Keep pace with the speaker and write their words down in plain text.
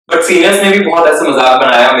Seniors ने भी बहुत ऐसा मजाक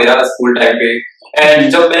बनाया मेरा स्कूल टाइम पे।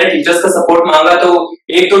 एंड जब मैंने टीचर्स का सपोर्ट मांगा तो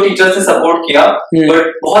एक दो टीचर्स ने सपोर्ट किया, बट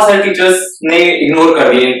बहुत सारे टीचर्स ने इग्नोर कर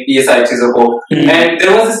दिए ये सारी चीजों को। And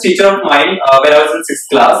there was this teacher of mine when I was in 6th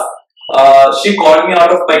class. She called me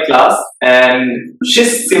out of my class and she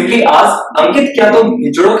simply asked, Ankit, क्या तुम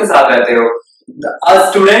हिजड़ों के साथ रहते हो? A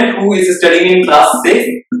student who is studying in class 6,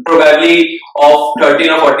 probably of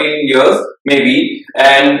 13 or 14 years, maybe.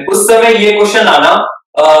 And उस समय ये question आना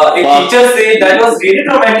एक टीचर से, that was really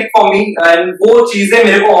traumatic for me. And वो चीजें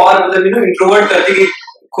मेरे को और मतलब इंट्रोवर्ट करती गई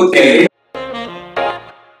खुद के लिए.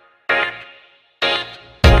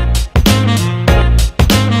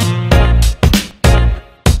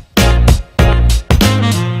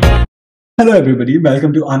 Hello everybody,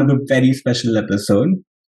 welcome to another very special episode.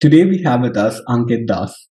 Today we have with us Ankit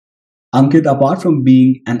Das. Ankit, apart from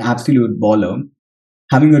being an absolute baller,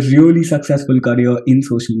 having a really successful career in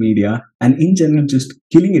social media and in general just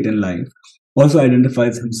killing it in life, also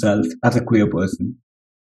identifies himself as a queer person.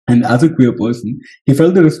 And as a queer person, he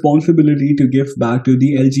felt the responsibility to give back to the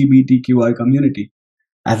LGBTQI community,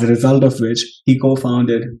 as a result of which he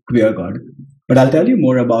co-founded Queer Garh. But I'll tell you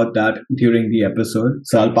more about that during the episode,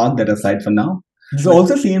 so I'll park that aside for now. This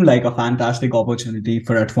also seemed like a fantastic opportunity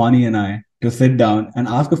for Atwani and I to sit down and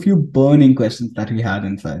ask a few burning questions that we had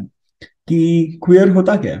inside. Ki queer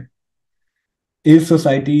hota kya hai? Has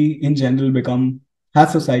society in general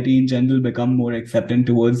become more accepting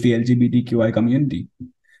towards the LGBTQI community?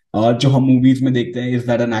 जो हम movies में देखते हैं, is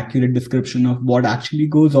that an accurate description of what actually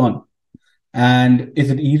goes on? And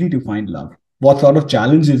is it easy to find love? What sort of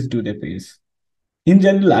challenges do they face? In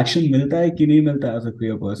general, action milta hai ki nahi milta as a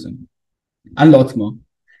queer person? And lots more.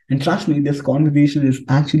 And trust me, this conversation is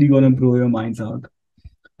actually going to blow your minds out.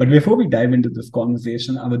 But before we dive into this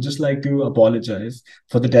conversation, I would just like to apologize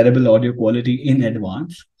for the terrible audio quality in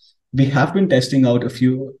advance. We have been testing out a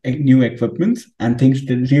few new equipments and things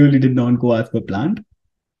that really did not go as per planned.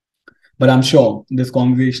 But I'm sure this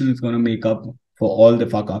conversation is going to make up for all the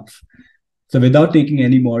fuck-ups. So without taking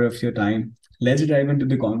any more of your time, let's dive into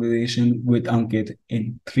the conversation with Ankit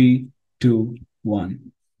in 3, 2, 1.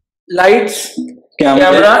 Lights,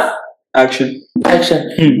 Camera, action.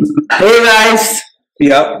 Hey guys.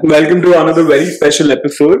 Yeah, welcome to another very special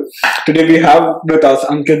episode. Today we have with us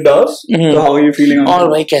Ankit Das. So how are you feeling, Ankit? और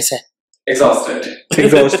भाई कैसे? Exhausted.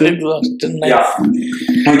 Exhausted? Nice.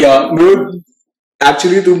 Yeah, bro.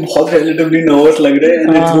 Actually, तुम बहुत relatively nervous लग रहे हैं,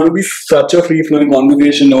 and it's going to be such a free-flowing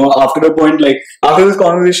conversation. No, after a point, like after this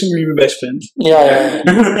conversation, we'll be best friends. Yeah.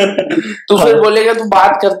 तू फिर बोलेगा तू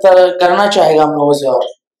बात करना चाहेगा हम लोगों से और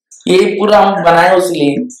यही पूरा हम बनाए उसी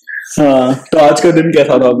लिए. हाँ, तो आज का दिन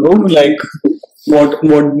कैसा था, bro? Like, what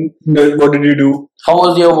did you do? How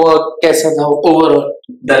was your work? कैसा था overall?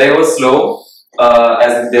 The day was slow,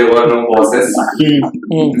 as if there were no bosses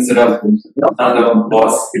instead of another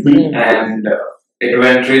boss, and it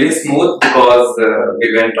went really smooth because we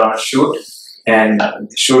went on a shoot, and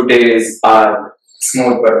shoot days are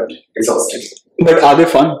smooth but exhausting. But are they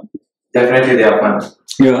fun? Definitely they are fun.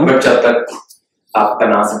 Yeah. But जब तक आप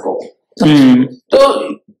बना सको. तो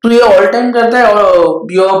तू ये all time करता है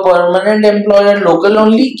और your permanent employer local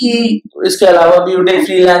only कि इसके अलावा भी यू टेक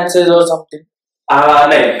फ्रीलांसेस और something?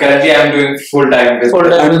 No, currently I'm doing full time.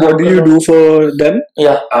 And what do you do for them?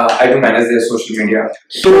 Yeah. I do manage their social media.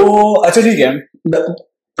 So, अच्छा ठीक है. The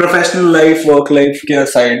professional life, work life के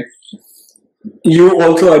aside, you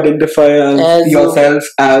also identify as yourself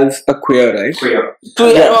as a queer, right? Queer. So,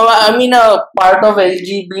 I mean a part of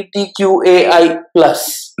LGBTQAI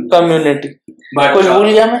plus community. But कुछ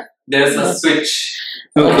भूल गया मैं? There's a switch.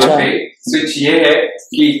 Okay. Switch ये है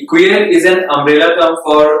कि queer is an umbrella term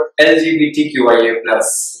for LGBTQIA plus.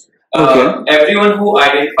 Everyone who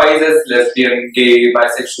identifies as lesbian, gay,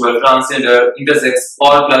 bisexual, transgender, intersex,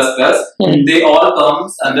 or plus, they all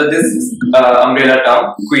comes under this umbrella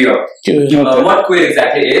term queer. What queer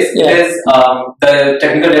exactly is? It is the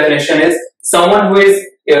technical definition is someone who is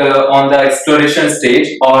on the exploration stage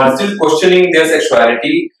or still questioning their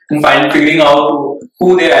sexuality and figuring out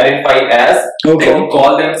who they identify as. They can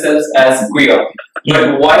call themselves as queer.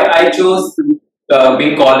 But why I chose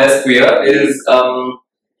being called as queer is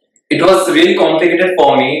it was really complicated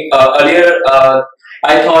for me. Earlier,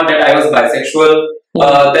 I thought that I was bisexual.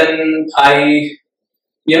 Then I,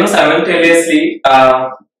 simultaneously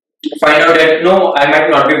find out that no, I might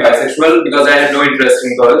not be bisexual because I had no interest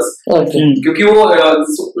in girls. क्योंकि वो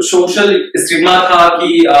social stigma था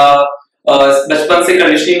कि बचपन से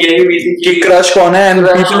conditioning यही हुई थी कि क्रश कौन है and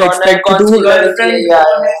people expect to do girlfriend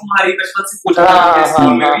हमारी बचपन से पूछा जाता है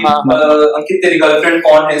स्कूल में भी अंकित तेरी गर्लफ्रेंड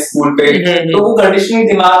कौन है स्कूल पे तो वो कंडीशनिंग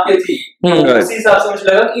दिमाग पे थी तो उसी हिसाब से मुझे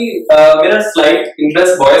लगा कि मेरा स्लाइट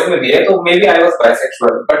इंटरेस्ट बॉयज में भी है, तो may B I was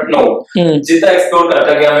bisexual, but no, जितना एक्सप्लोर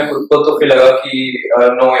करता गया मैं खुद को, तो फिर लगा कि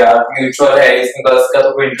नो यार, म्यूचुअल है, इसमें गर्ल्स का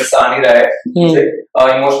तो कोई इंटरेस्ट आ नहीं रहा है मुझे,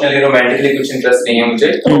 इमोशनली रोमांटिकली कुछ इंटरेस्ट नहीं है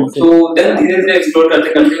मुझे, तो देन धीरे धीरे एक्सप्लोर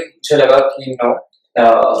करते करते मुझे लगा कि no,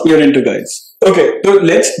 you're into guys. Okay, so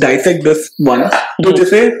let's dissect this one. तो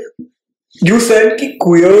जैसे you said कि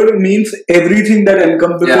queer means everything that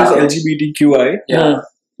encompasses LGBTQI.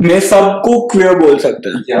 मैं सबको queer बोल सकते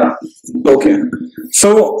हैं. Okay.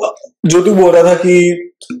 So जो तू बोल रहा था कि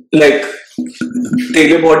like तेरे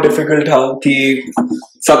लिए बहुत difficult था कि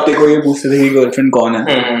सब तेरे को ये पूछते थे कि गर्लफ्रेंड कौन है.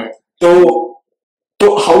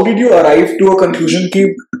 तो how did you arrive to a conclusion कि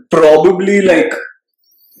probably like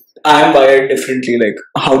I am wired differently, like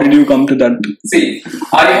how did you come to that? See,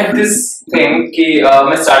 I had this thing कि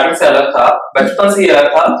मैं स्टार्टिंग से अलग था, बचपन से ही अलग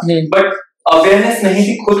था, बट अवेयरनेस नहीं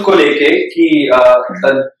थी खुद को लेके कि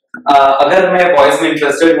अगर मैं बॉयज में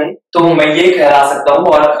इंटरेस्टेड हूँ तो मैं ये कहला सकता हूँ,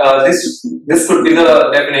 और this could be the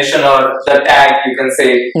definition or the tag you can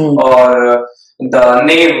say or the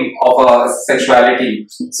name of a sexuality.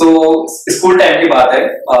 So school time की बात है,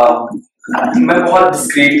 मैं बहुत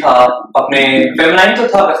डिस्क्रीट था, अपने फेमिनाइन तो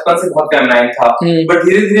था, बचपन से बहुत फेमिनाइन था, बट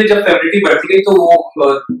धीरे धीरे जब फेमिनिटी बढ़ती गई तो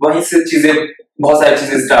वो वहीं से चीजें, बहुत सारी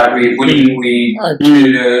चीजें स्टार्ट हुई, बुलिंग हुई,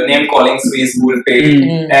 नेम कॉलिंग्स हुई स्कूल पे,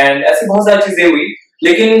 एंड ऐसी बहुत सारी चीजें हुई,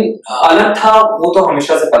 लेकिन अलग था वो तो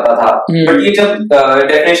हमेशा से पता था, बट ये जब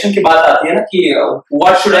डेफिनेशन की बात आती है ना कि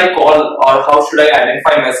व्हाट शुड आई कॉल और how should I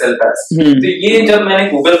identify my self as, तो ये जब मैंने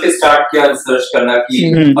गूगल पे स्टार्ट किया रिसर्च करना कि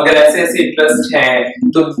अगर ऐसे ऐसे इंटरेस्ट हैं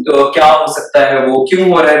तो क्या हो सकता है, वो क्यों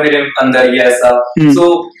हो रहा है मेरे अंदर ये ऐसा, so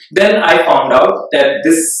then I found out that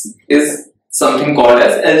this is something called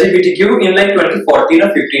as LGBTQ in like 2014 or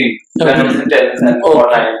 15 when I was in 10th and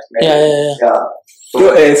 9th.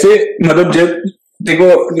 तो ऐसे मतलब जब देखो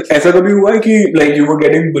ऐसा कभी हुआ है कि like you were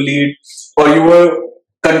getting bullied or you were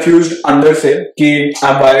confused अंदर से कि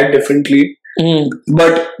I'm wired differently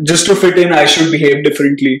but just to fit in I should behave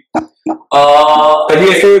differently,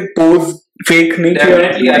 कभी ऐसे pose fake नहीं किया?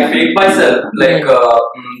 Definitely I fake myself, like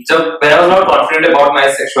जब when I was not confident about my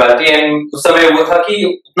sexuality and उस समय वो था कि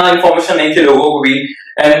उतना information नहीं थी लोगों को भी,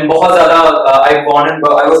 and बहुत ज़्यादा I was born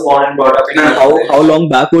and brought up in how long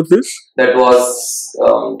back was this? That was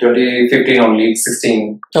 2015 only, 16.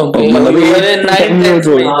 Okay. मतलब ये 9th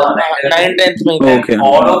में Okay.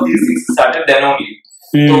 All of these things started then only.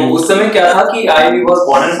 तो उस समय क्या था कि I was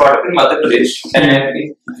born and brought up in Madhya Pradesh and it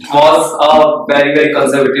was a very very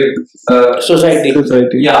conservative society.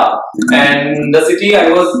 Yeah, and the city I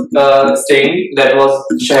was staying that was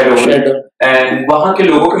Shahadol, and वहाँ के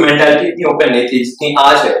लोगों की मेंटालिटी इतनी ओपन नहीं थी जितनी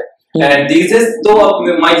आज है. And these days तो अब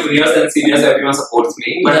my juniors and seniors everyone supports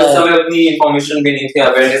me, but उस समय अपनी information भी नहीं थी,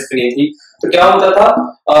 awareness भी नहीं थी, तो क्या होता था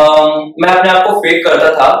मैं अपने आप को फेक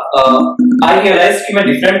करता था. I realized कि मैं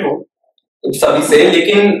different हूँ सभी से,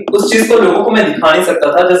 लेकिन उस चीज को लोगों को मैं दिखा नहीं सकता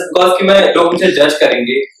था जस्ट बिकॉज कि मैं लोग मुझे जज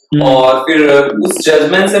करेंगे, और फिर उस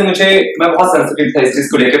जजमेंट से मैं बहुत सेंसिटिव था इस चीज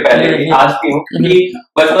को लेकर पहले भी, आज भी हूँ, क्योंकि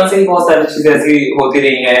बचपन से ही बहुत सारी चीजें ऐसी होती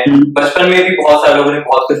रही हैं. बचपन में भी बहुत सारे लोगों ने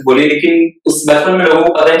बहुत कुछ बोली, लेकिन उस बचपन में लोगों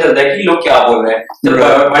को पता नहीं चलता है कि लोग क्या बोल रहे हैं. जब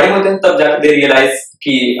बड़े होते हैं तब जाके दे रियलाइज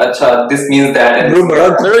कि अच्छा दिस मीन्स दैट. बड़ा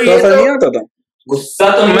गुस्सा नहीं आता था? गुस्सा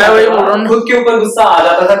तो मैं वही बोल रहा हूँ, खुद के ऊपर गुस्सा आ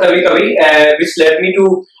जाता था कभी कभी, which led me to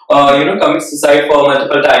commit suicide for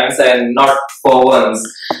multiple times and not for once.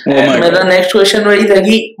 मेरा नेक्स्ट क्वेश्चन वही था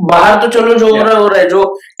कि बाहर तो चलो जो हो रहा है, जो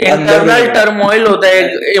इंटरनल टर्मोइल होता है,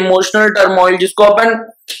 इमोशनल टर्मोइल जिसको अपन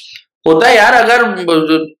होता है यार, अगर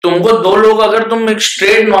तुमको दो लोग, अगर तुम एक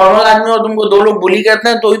स्ट्रेट नॉर्मल आदमी हो, तुमको दो लोग बुली करते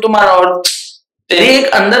हैं तो ही तुम्हारा, और तेरी एक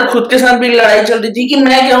अंदर खुद के साथ भी लड़ाई चल रही थी कि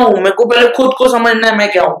मैं क्या हूँ, मेरे को पहले खुद को समझना है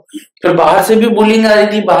मैं क्या हूँ, फिर बाहर से भी बुलिंग आ रही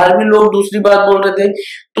थी, बाहर भी लोग दूसरी बात बोल रहे थे,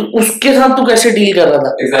 तो उसके साथ तू कैसे डील कर रहा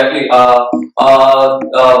था? Exactly.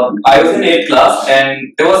 I was in 8th class and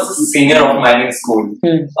there was a senior of mine in school.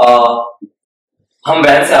 हम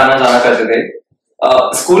वैन से आना जाना करते थे.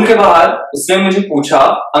 स्कूल के बाहर उसने मुझे पूछा,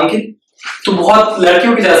 अंकित तू बहुत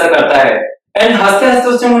लड़कियों की जैसा करता है, एंड हंसते हंसते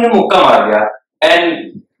उसने मुझे मुक्का मार दिया, एंड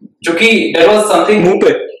जो कि that was something मुंह पे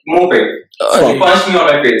he punched me on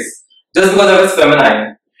my face just because I was feminine,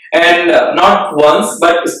 and not once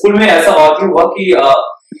but school में ऐसा और भी हुआ कि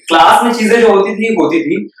क्लास में चीजें जो होती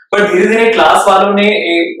थी, पर धीरे धीरे क्लास वालों ने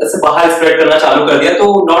ऐसे बाहर स्प्रेड करना चालू कर दिया. तो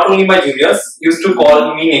not only my juniors used to call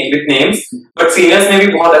me with names, but seniors ने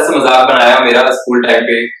भी बहुत ऐसे मजाक बनाया मेरा स्कूल टाइम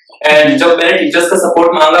पे. एंड जब मैंने टीचर्स का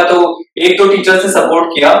सपोर्ट मांगा तो एक दो टीचर्स ने सपोर्ट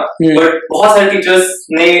किया, बट बहुत सारे टीचर्स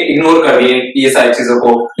ने इग्नोर कर दिए ये सारी चीजों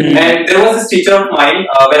को. And there was this teacher of mine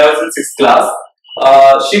when I was in 6th class,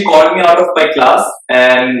 she called me out of my class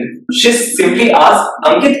and she simply asked,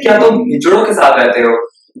 Ankit, क्या तुम हिजड़ों के साथ रहते हो?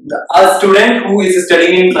 A student who is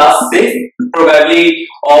studying in class 6, probably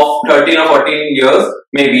of 13 or 14 years,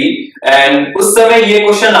 maybe, and उस समय ये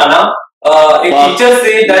question आना एक टीचर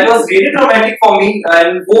से, that was really traumatic for me,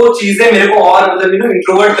 and वो चीजें मेरे को और मतलब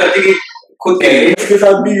introvert करती गई खुद के लिए. इसके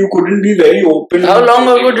साथ भी you couldn't be very open. How long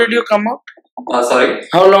ago did you come out? Sorry.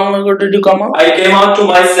 How long ago did you come out? I came out to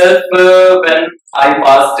myself when I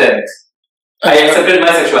passed 10th. I accepted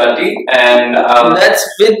my sexuality and that's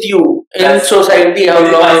with you in society. How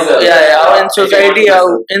long? How in society? How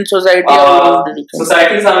long did you come?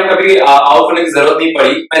 Society के सामने कभी out होने की जरूरत नहीं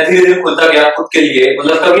पड़ी. मैं धीरे धीरे खुलता गया खुद के लिए.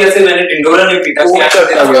 मतलब कभी ऐसे मैंने टिंडोरा नहीं पीटा.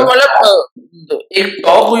 मतलब एक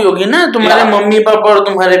टॉक हुई होगी ना तुम्हारे मम्मी पापा और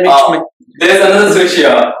तुम्हारे बीच में. There is another switch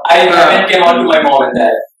here. I haven't came out to my mom and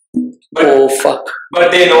dad. But, oh fuck.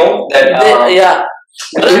 But they know that. Yeah.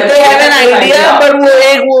 they have an idea, पर वो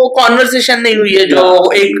एक वो कॉन्वर्सेशन नहीं हुई है जो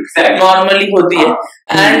एक नॉर्मली होती है.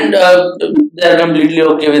 And they are completely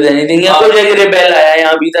okay with anything. या कोई जगह रिबेल आया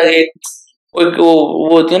यहाँ अभी तक एक वो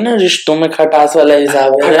होती है ना रिश्तों में खटास वाला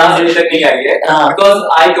हिसाब है. खटास अभी तक नहीं आई है. Because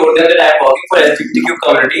I told them that I am working for LGBTQ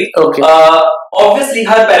community. Okay. Obviously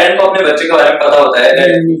her parent को अपने बच्चे के बारे में पता होता है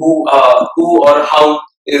that who or how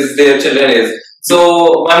is their children is. So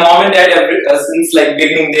my mom and dad since like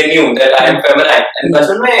beginning they knew that I am feminine and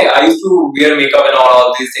बचपन में I used to wear makeup and all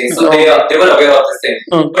these things, so they were aware of this thing.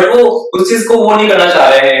 But वो उस चीज को वो नहीं करना चाह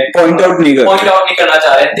रहे हैं, point out नहीं करना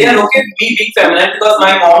चाह रहे हैं. They are okay with me being feminine because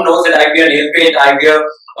my mom knows that I wear nail paint, I wear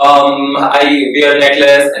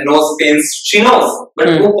necklace and nose pins. She knows, but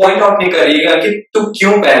वो point out नहीं कर रही है कि तू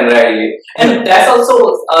क्यों पहन रहा है ये. And that's also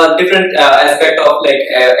a different aspect of like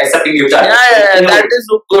accepting your child. Yeah, that is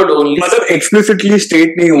good only. मतलब explicitly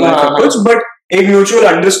state नहीं हुआ था कुछ, but एक म्यूचुअल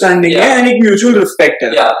अंडरस्टैंडिंग है एंड एक म्यूचुअल रिस्पेक्ट है.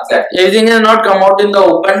 Everything has not come out in the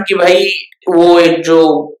open कि भाई वो एक जो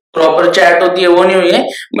प्रॉपर चैट होती है वो नहीं हुई है,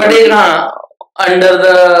 बट एक अंडर द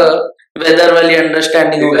वेदर वाली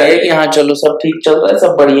अंडरस्टैंडिंग हो गई है कि हाँ चलो सब ठीक चल रहा है,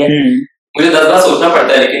 सब बढ़िया है. मुझे 10 बार सोचना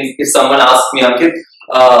पड़ता है, लेकिन if someone asks me Ankit,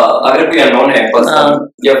 अगर कोई अननोन है पर्सन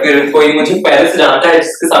या फिर कोई मुझे पहले से जानता है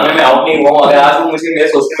जिसके सामने मैं आउट नहीं हुआ हूँ, अगर आज वो मुझे मेरे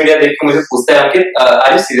सोशल मीडिया देख के मुझे पूछता है Ankit, are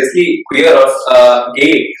you seriously queer or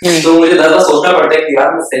gay, तो मुझे 10 बार सोचना पड़ता है कि यार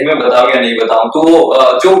मैं सही में बताऊं या नहीं बताऊं. तो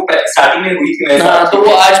जो स्टार्टिंग में हुई थी मेरे साथ, तो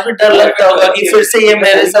वो आज भी डर लगता होगा कि फिर से ये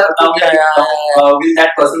मेरे साथ will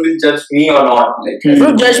that person will judge me or not, like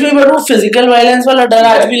जज मी, बट वो फिजिकल वायलेंस वाला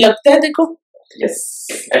डर आज भी लगता है. देखो yes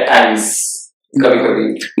at times कभी-कभी,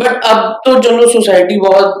 बट अब तो चलो सोसाइटी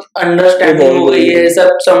बहुत अंडरस्टैंडिंग हो गई है,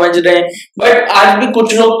 सब समझ रहे हैं, बट आज भी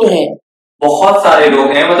कुछ लोग तो हैं, बहुत सारे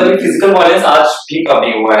लोग हैं. मतलब फिजिकल वायलेंस आज भी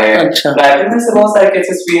कमी हुआ है. अच्छा. में से बहुत सारे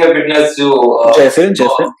केसेस भी है विटनेस जो जैसे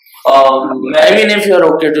I mean if you're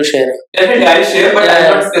okay to share. Definitely I'll share, but I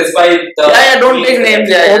don't specify the. Yeah, don't take names.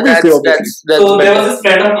 That's so there was this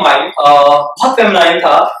friend of mine, बहुत फेमिनाइन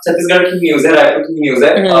था. छत्तीसगढ़ की न्यूज़ है, रायपुर की news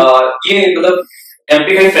है. ये मतलब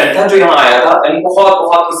एमपी का ही friend था जो यहाँ आया था, एंड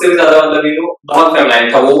बहुत उससे भी ज्यादा मतलब बहुत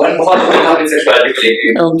फेमिनाइन था वो, एंड बहुत ओपन था अपनी सेक्सुअलिटी को लेके.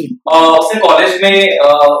 उसने कॉलेज में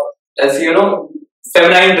ऐसे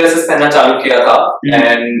फेमिनाइन ड्रेसेस पहनना चालू किया था,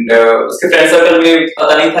 एंड उसके फ्रेंड सर्कल में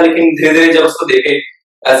पता नहीं था, लेकिन धीरे धीरे जब उसको देखे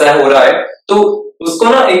ऐसा हो रहा है तो उसको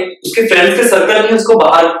ना एक उसके फ्रेंड्स के सर्कल में उसको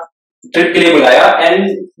बाहर ट्रिप के लिए बुलाया, and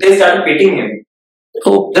they started beating him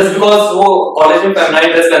just because वो कॉलेज में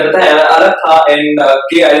फेमिनाइन ड्रेस पहनता था, अलग था, एंड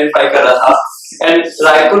के आइडेंटिफाई कर रहा था. एंड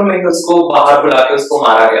रायपुर में उसको बाहर बुला के उसको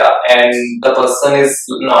मारा गया, and the person is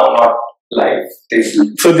now not live.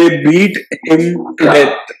 So they beat him to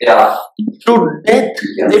death. Yeah. To death?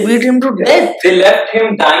 Yes. They beat him to death? They left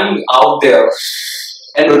him dying out there.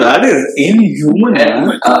 And that is inhuman.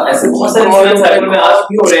 ऐसे बहुत सारे incidents Raipur में आज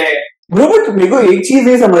भी हो रहे हैं. Bro, but मेरे को एक चीज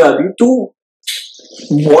नहीं समझ आती, तू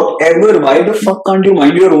whatever, why the fuck can't you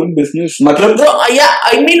mind your own business? मतलब तो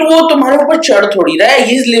I mean वो तुम्हारे ऊपर चढ़ थोड़ी रहा है,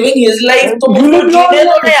 he is living his life, तो जीने दो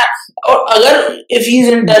ना यार. और अगर if he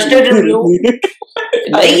is interested in you,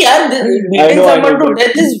 नहीं यार, beating someone to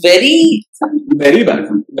death is very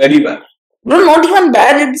bad. No, not even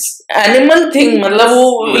bad, it's animal thing. मतलब वो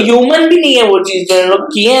human भी नहीं है वो चीज जो लोग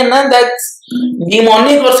किए हैं ना, that's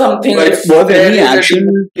demonic or something. But was any action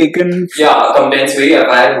taken? Yeah, complaints हुई,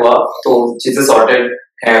 FIR हुआ, तो चीजें sorted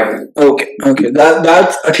हैं. Okay,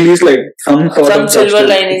 that's at least like some sort of silver justice.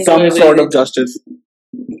 lining, some sort of justice.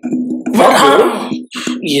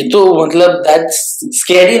 ये तो मतलब that's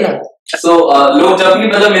scary ना. So लोग जब भी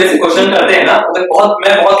मतलब मेरे से क्वेश्चन करते हैं ना, मतलब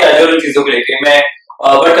मैं बहुत कैजुअल चीजों को लेके मैं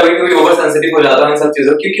बट कभी कभी ओवर सेंसिटिव हो जाता हूँ इन सब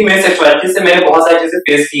चीजों, क्योंकि मेरी सेक्सुअलिटी से मैंने बहुत सारी चीजें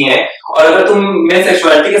फेस की हैं, और अगर तुम मेरी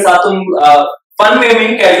सेक्सुअलिटी के साथ तुम फन वे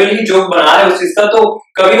में कैजुअली जोक बना रहा है उस चीज का, तो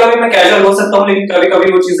कभी कभी मैं कैजुअल हो सकता हूँ, लेकिन कभी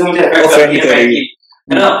कभी वो चीजें मुझे अफेक्ट करती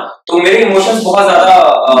है ना, तो मेरे इमोशंस बहुत ज्यादा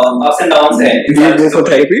अप्स एंड डाउन्स है। Do you go for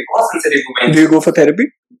therapy? बहुत सेंसिटिव हूं मैं। Do you go for therapy?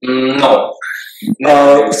 No.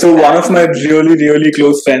 So one of my really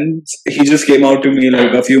close friends, he just came out to me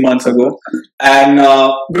like a few months ago, and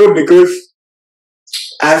bro, because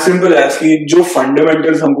as simple as कि जो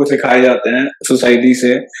fundamentals हमको सिखाए जाते हैं society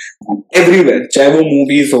से everywhere, चाहे वो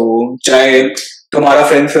movies हो, चाहे तुम्हारा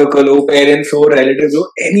फ्रेंड सर्कल हो, पेरेंट्स हो, रिलेटिव्स हो,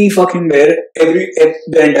 any fucking where,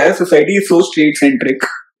 the entire society is so straight centric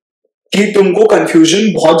कि तुमको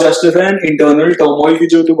कंफ्यूजन बहुत जस्टिस है, एंड इंटरनल टर्मोइल की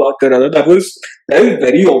जो तू बात कर रहा था, that was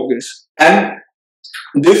very obvious.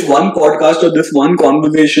 And this one podcast और this one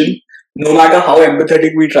conversation, no matter how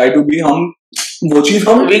empathetic we try to be, हम वो चीज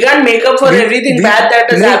हम we can't make up for everything bad that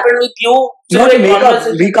has happened with you. Not make up,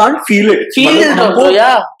 we can't feel it. Feel it also,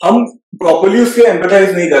 yeah. हम properly उससे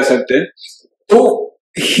empathize नहीं कर सकते. So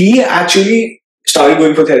he actually started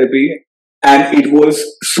going for therapy, and it was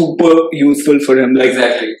super useful for him. Like,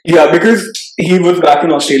 exactly. Yeah, because he was back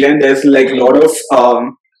in Australia, and there's like a lot of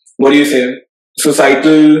what do you say,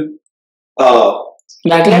 societal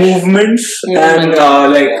movements and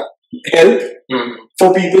like help for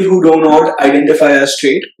people who do not identify as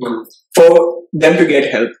straight, for them to get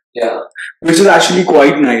help. Yeah, which is actually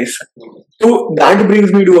quite nice. So that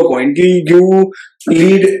brings me to a point. You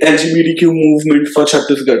lead LGBTQ movement for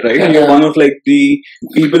Chhattisgarh, right? And you're one of like the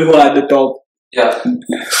people who are at the top. Yeah.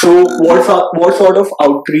 So what sort of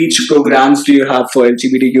outreach programs do you have for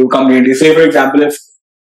LGBTQ community? Say for example, if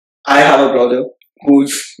I have a brother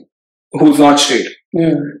who's not straight,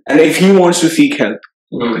 and if he wants to seek help,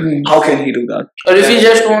 how can he do that? Or if he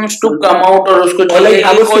just wants to come out और उसको चाहिए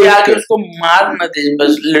कि कोई आके उसको मार न दे,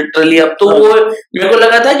 बस लिटरली। अब तो वो मेरे को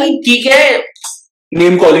लगा था कि ठीक है,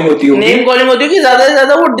 नेम कॉलिंग होती होगी कि ज्यादा से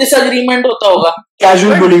ज्यादा वो डिसएग्रीमेंट होता होगा,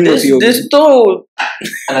 कैजुअल बुलिंग होती होगी। दिस तो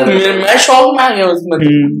मैं शॉक में आ गया उसमें।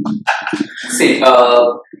 See,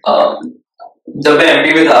 जब मैं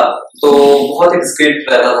एमपी में था तो बहुत एक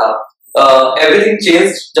स्क्रिप्ट रहता था। एवरीथिंग चेंज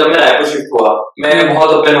जब मैं रायपुर शिफ्ट हुआ, मैं बहुत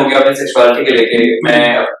ओपन हो गया अपनी सेक्सुअलिटी के लेके। मैं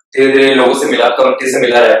धीरे धीरे लोगों से मिला, कम्युनिटी से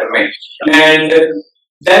मिला रायपुर में, and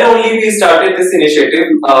then only we started this initiative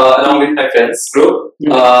along with my friends group.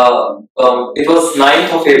 It was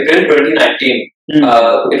 9th of April 2019.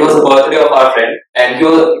 It was the birthday of our friend, and he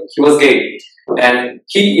was gay, and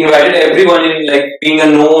he invited everyone in, like being a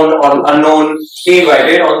known or unknown. He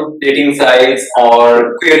invited on dating sites or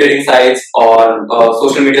queer dating sites or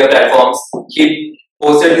social media platforms. He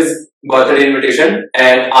posted his birthday invitation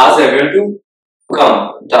and asked everyone to come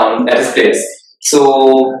down at his place. So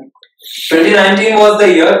 2019 was the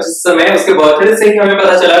year जिस समय उसके birthday से ही हमें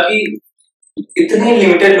पता चला कि इतने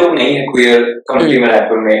limited लोग नहीं है क्वियर कम्युनिटी में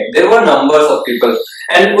रायपुर में। There were numbers of people,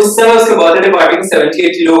 and उस समय उसके बर्थडे पार्टी में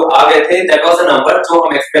 70-80 लोग आ गए थे। दैट वाज अ नंबर जो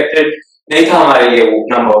हम एक्सपेक्टेड नहीं था हमारे लिए वो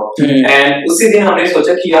नंबर। एंड उसी दिन हमने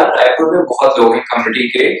सोचा कि यार रायपुर में बहुत लोग हैं कम्युनिटी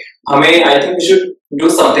के, हमें I think we should do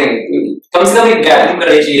something, कम से कम एक गैदरिंग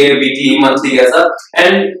करनी चाहिए वीकली मंथली ऐसा।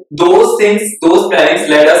 And those plannings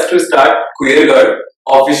lead us to start queer गर्ह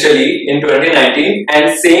officially in 2019, and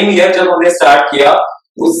same year जब हमने स्टार्ट किया,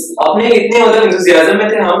 उस अपने इतने मतलब एंथुसियाज्म में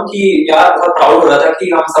थे हम कि यार बहुत प्राउड हो रहा था कि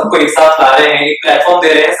हम सबको एक साथ ला रहे हैं, एक प्लेटफॉर्म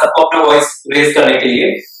दे रहे हैं सबको अपना वॉइस रेज करने के लिए।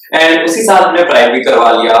 एंड उसी साथ हमने प्राइड भी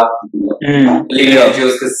करवा लिया लीगल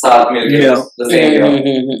एनजीओस के साथ मिलकर।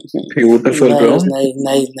 Beautiful bro,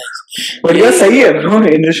 nice. बढ़िया, सही है ब्रो।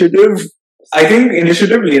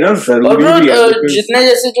 इनिशिएटिव लेना जरूरी है। जितने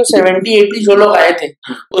जैसे जो 70-80 जो लोग आए थे,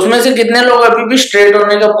 उसमें से कितने लोग अभी भी स्ट्रेट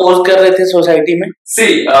होने का पोज कर रहे थे सोसाइटी में?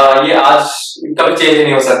 ये आज कभी चेंज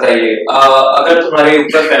नहीं हो सकता। ये अगर तुम्हारे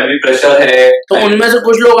ऊपर फैमिली प्रेशर है तो उनमें से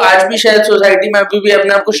कुछ लोग आज भी शायद सोसाइटी में अभी भी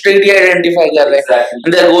अपने आप को स्ट्रेट ही आइडेंटिफाई कर रहे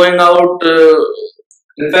हैं। They are going out.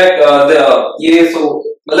 In fact ये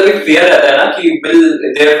मतलब एक फियर रहता है ना कि will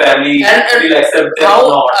their family will accept them or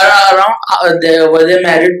not. Around were they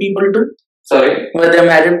married people too? Sorry, were they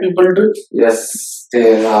married people too? Yes,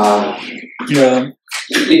 there are. Yeah,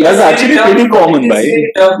 that's actually pretty common, भाई।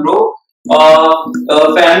 bro,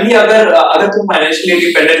 family अगर तुम financially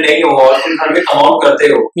independent नहीं हो और तुम घर में come out करते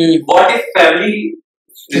हो, what if family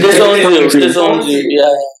disowns you?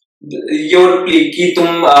 Yeah. Your plea कि तुम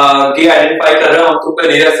गे आइडेंटिफाई कर रहे हो, हम तुम पे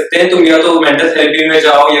नहीं रह सकते हैं, तुम या तो मेंटल थेरेपी में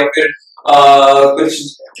जाओ या फिर कुछ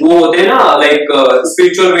वो होते हैं ना like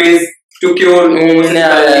spiritual ways to cure,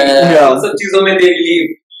 सब चीजों में देख ली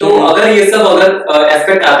तो अगर ये सब अगर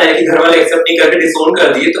एस्पेक्ट आता है कि घर वाले एक्सेप्ट नहीं करके डिसोन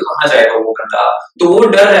कर दिए तो कहाँ जाएगा वो बंदा, तो वो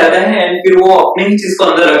डर रहता है एंड फिर वो अपनी ही चीज को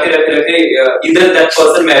अंदर रखे इधर that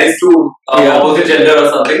person marriage to opposite gender और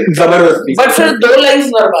समथिंग जबरदस्ती, बट फिर 2 लाइफ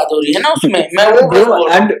बर्बाद हो रही है ना उसमें। मैं वो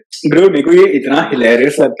एंड ब्रो मेरे को ये इतना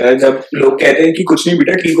हिलेरियस लगता है जब लोग कहते हैं कि कुछ नहीं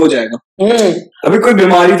बेटा ठीक हो जाएगा, अभी कोई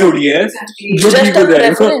बीमारी थोड़ी है जो ठीक हो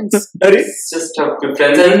जाएगा। अरे जस्ट अ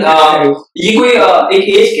प्रेफरेंस एंड ये कोई एक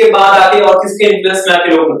एज के बाद आके और किसके इन्फ्लुएंस में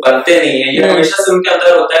आके लोग बनते नहीं है, ये हमेशा से उनके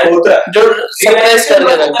अंदर होता है जो रियलाइज कर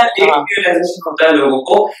लेता है, एक रियलाइजेशन होता है लोगों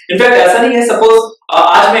को। इनफैक्ट ऐसा नहीं है, सपोज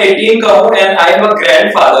आज मैं 18 का हूं and I am a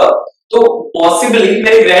grandfather, तो पॉसिबली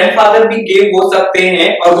मेरे ग्रैंडफादर भी गे हो सकते हैं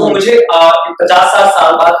और वो मुझे 50-60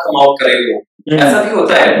 साल बाद कम आउट करेंगे, ऐसा भी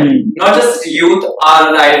होता है। Not just youth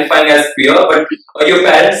are identifying as queer but your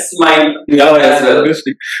parents might as well,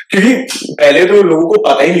 क्योंकि पहले तो लोगों को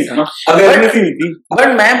पता ही नहीं था ना, अवेयरनेस ही नहीं थी।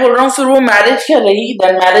 बट मैं बोल रहा हूँ फिर वो मैरिज क्या रही,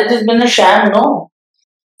 that marriage is been a sham, no?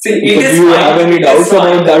 See, it is you have any doubts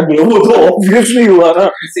about that bro? वो तो obviously हुआ ना।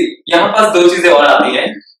 See, यहाँ पास 2 चीजें और आती हैं।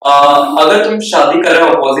 अगर तुम शादी कर रहे हो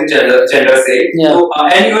अपोजिट जेंडर से तो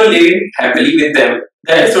and you are living happily with them,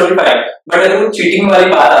 that is totally fine, but अगर वो चीटिंग वाली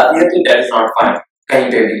बात आती है तो दैट इज नॉट फाइन कहीं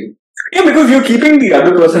पे भी। Yeah, because you're keeping the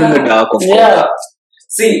other person in the dark, of course.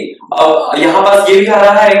 See, यहाँ पास ये भी आ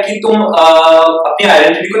रहा है कि तुम अपनी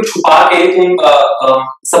आइडेंटिटी को छुपा के तुम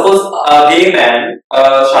सपोज गे मैन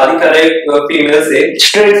शादी कर रहे फीमेल से,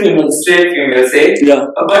 स्ट्रेट फीमेल से,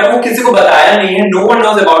 बट वो किसी को बताया नहीं है, no one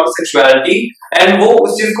knows about sexuality and वो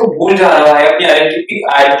उस चीज को भूल जा रहा है, अपनी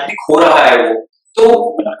आइडेंटिटी खो रहा है वो, तो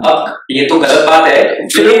अब ये तो गलत बात है।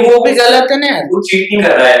 फिर वो भी गलत है ना, वो चीट नहीं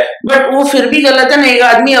कर रहा है, बट वो फिर भी गलत है ना। एक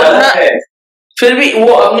आदमी अपना फिर भी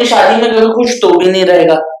वो अपनी शादी में कभी खुश तो भी नहीं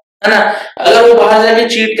रहेगा, है ना? अगर वो बाहर जाके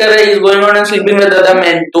चीट कर रहा है, is going on and sleeping with other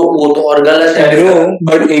man, तो वो तो और गलत है ब्रो।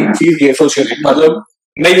 बट एक चीज ये सोच रही, मतलब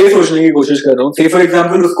मैं ये सोचने की कोशिश कर रहा हूँ, से फॉर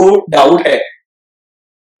एग्जांपल उसको डाउट है,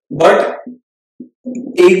 बट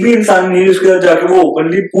एक भी इंसान नहीं उसके साथ जाके वो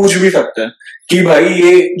ओपनली पूछ भी सकता है कि भाई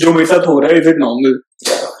ये जो मेरे साथ हो रहा है is it normal?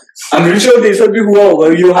 I am really sure ये सब भी हुआ होगा,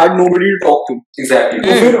 you had nobody to talk to. Exactly.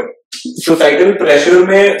 तो फिर सोसाइटल प्रेशर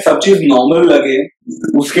में सब चीज नॉर्मल लगे,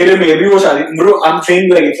 उसके लिए मे बी वो शादी, bro I am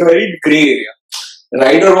saying like it's a very grey area,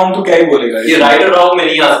 right और रॉन्ग तो क्या ही बोलेगा, ये राइट और रॉन्ग में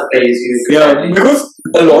नहीं आ सकता ये चीज, या because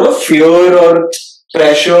a lot of fear और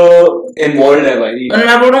प्रेशर इन्वॉल्वड है भाई।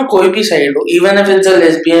 मैं बोल रहा हूँ कोई भी साइड हो, even if it's a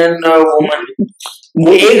lesbian woman,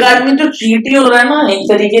 वो एक आदमी तो चीट ही हो रहा है ना एक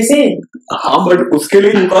तरीके से। हाँ, बट उसके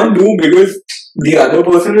लिए you can't do because the other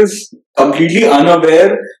person is completely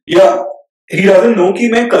unaware, या he doesn't know कि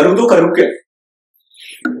मैं करूँ तो करूँ क्या।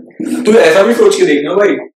 तो ऐसा भी सोच के देखना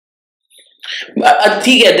भाई।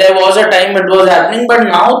 ठीक है, there was a time it was happening, but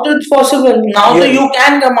now तो it's possible. Now तो you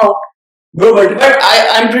can come out. Bro, but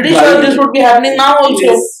I'm pretty sure this would be happening now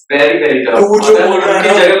also. Very very tough. तो वो जो बोल रहा है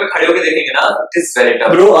ना, जगह पे खड़े होके देखेंगे ना, it's very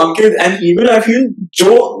tough. Bro, Ankit, and even I feel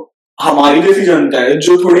जो हमारी जैसी जनता है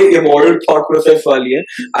जो थोड़े इवॉल्व थॉट प्रोसेस वाली है,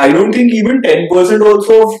 I don't think even 10%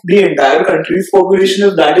 also of the entire countries population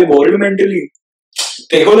is that evolve mentally.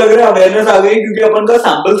 देखो लग रहा है अवेयरनेस आ गई क्योंकि अपन का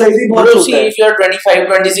सैंपल साइज ही बहुत छोटा है। If you are 25,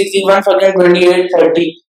 26, even fucking 28, 30,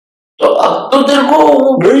 तो अब तो तेरे को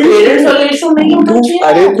पेरेंट्स वाला इशू नहीं होना चाहिए।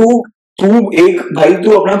 अरे तू एक भाई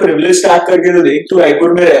तू अपना प्रिविलेज स्टैक करके तो देख, तू रायपुर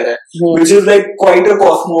में रह रहा है which is like quite a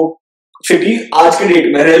Cosmo city आज के डेट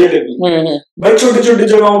में रिलेटिवली। भाई छोटे छोटे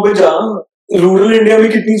जगहों पे जा, रूरल इंडिया में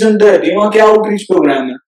कितनी जनता रहती है, वहाँ क्या आउटरीच प्रोग्राम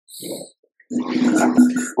है?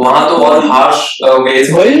 वहाँ तो बहुत harsh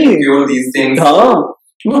veg cure these things. हाँ,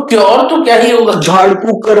 वो क्योर तो क्या ही होगा, झाड़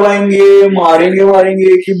फूक करवाएंगे,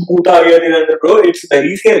 मारेंगे कि भूत आ गया तेरे अंदर। Bro it's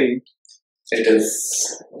very scary. It is.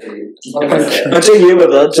 अच्छा ये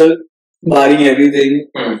बता, चल बारी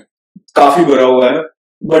एवरीथिंग काफी बुरा हुआ है,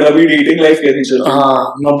 बट अभी डेटिंग लाइफ कैसी चल रही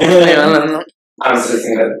है? I'm still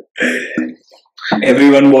single.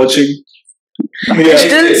 Everyone watching.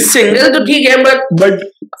 Still single तो ठीक है, but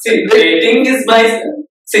see, dating is my,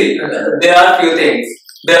 see, there are few things.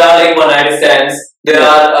 There are like one night stands. There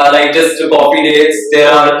are like just coffee dates. There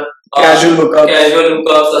are casual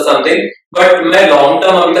hookups or something. But मैं long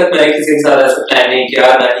term अभी तक मैं किसी के साथ ऐसा plan नहीं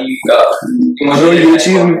किया, ना ही मुझे ये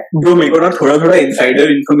चीज जो मेरे को ना थोड़ा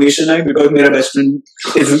इनसाइडर इन्फॉर्मेशन है बिकॉज मेरा बेस्ट फ्रेंड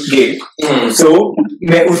इज गे, सो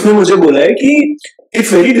मैं उसने मुझे बोला है कि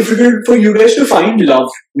it's very difficult for you guys to find love.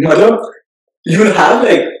 मतलब you will have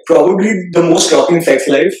like probably the most shocking sex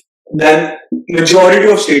life than majority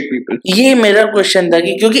of straight people. ये मेरा क्वेश्चन था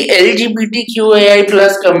कि क्योंकि LGBTQI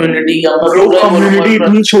प्लस कम्युनिटी कम्युनिटी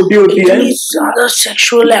इतनी छोटी होती है, इतनी ज्यादा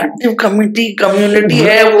सेक्सुअल एक्टिव कम्युनिटी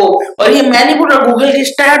है वो, और ये मैं नहीं बोल रहा, गूगल के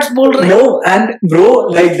स्टैट्स बोल रहे हैं. No, and bro,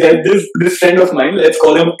 like this friend of mine, let's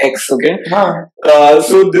call him X, okay?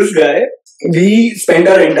 So this guy, we spent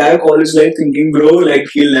our entire college life thinking, bro, like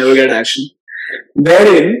he'll never get action.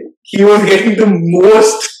 Wherein he was getting the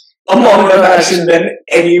most amount of action than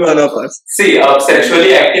any one of us. See, अब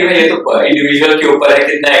sexually active है ये तो individual के ऊपर है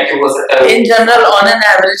कितना active हो सकता है. In general, on an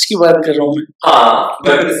average की बात कर रहा हूँ मैं. हाँ,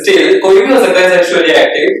 but still कोई भी हो सकता है sexually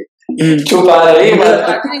active. छुपा रही बात.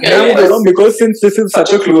 Because since this is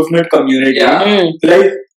such a close-knit community, like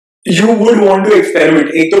you would want to experiment.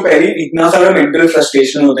 एक तो पहले इतना सारा mental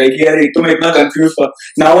frustration होता है कि यार एक तो मैं इतना confused था.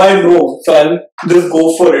 Now I know, so I'll just go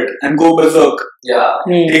for it and go berserk. Yeah.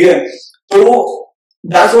 ठीक है. तो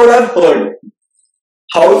that's what I've heard.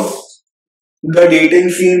 How's the dating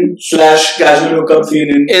scene / casual hookup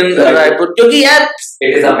scene in Raipur? क्योंकि यार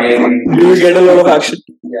it is amazing. Do you get a lot of action?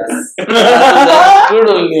 Yes. Good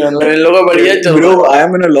only. इन लोगों का बढ़िया चल. Bro, I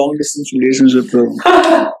am in a long distance relationship, bro.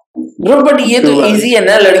 Bro, but ये तो easy है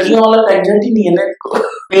ना, लड़कियों वाला कंटेंट ही नहीं है ना इनको.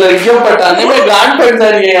 लड़कियों पटाने में गांड पड़ जा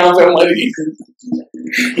रही है यहाँ पे हमारी.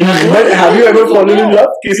 But have you ever fallen in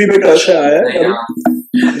love? किसी पे crush आया है?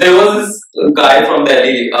 There was this guy from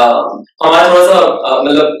Delhi. हमारा थोड़ा सा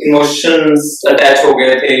मतलब emotions attach हो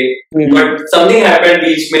गए थे. But something happened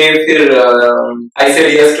बीच में, फिर I said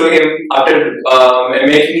yes to him after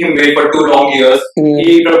making him wait for 2 long years.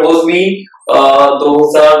 He proposed me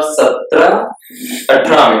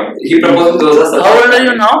 2017 में. He proposed 2017. How old are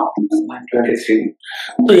you now? I'm 23.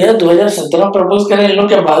 तो यार 2017 प्रपोज करें, इन लोग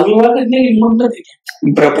क्या बाल विवाह करने की हिम्मत नहीं थी?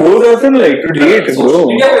 Propose as in like to date, bro.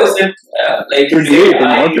 Yeah, we was like To date,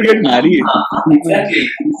 not to get married. Exactly.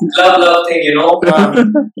 Love thing, you know.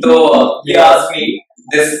 So he asked me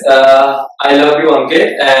this. I love you, Ankit,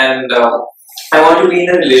 and I want to be in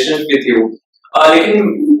a relationship with you. लेकिन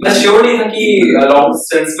मैं sure नहीं था कि long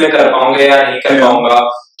distance में कर पाऊंगा या नहीं कर पाऊंगा.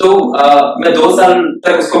 तो मैं 2 साल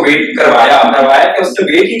तक उसको वेट करवाया कि उसने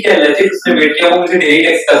वेट ही किया, लेजिट उसने वेट किया. वो मुझे डेली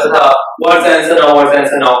टेक्स्ट करता था, व्हाट्स आंसर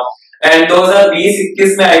नाउ. एंड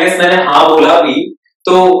 2020-21 में आई गेस मैंने हाँ बोला भी.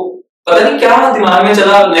 तो पता नहीं क्या दिमाग में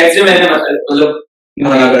चला, नेक्स्ट डे मैंने मतलब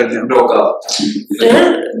मना कर दिया, रोका.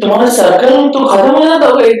 तुम्हारा सर्कल तो खत्म हो जाता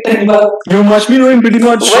होगा एक टाइम बाद. You must be knowing pretty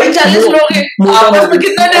much. वही 40 लोग हैं, आपस में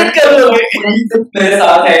कितना डेट कर लोगे? मेरे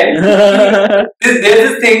साथ है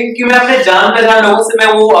this thing कि मैं अपने जान पहचान लोगों से मैं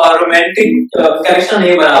वो रोमांटिक कनेक्शन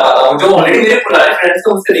नहीं बना पाता हूँ, जो ऑलरेडी मेरे पुराने फ्रेंड्स थे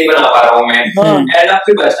उनसे नहीं बना पा रहा हूँ मैं. एंड आप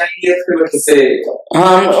फिर बचना ही है, फिर मैं किससे.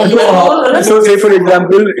 So say for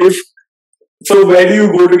example, so where do you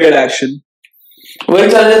go to get action? वही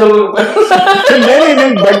 40 लोग.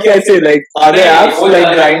 नहीं, but कैसे, like are there apps like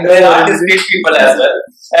Grindr? There are discreet people as well.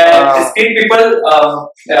 And discreet people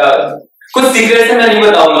कुछ सीक्रेट्स है मैं नहीं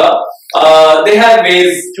बताऊंगा. They have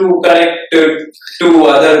ways to connect to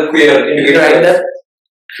other queer individuals.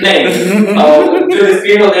 नहीं, जो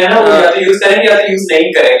discreet होते हैं ना वो या तो यूज करेंगे या तो यूज नहीं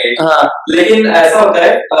करेंगे. लेकिन ऐसा होता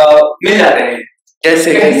है मिल जाते हैं. कैसे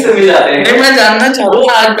मिल जाते हैं? मैं जानना चाह रहा हूँ.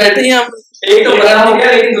 आज बैठे हैं हम, एक तो बड़ा हो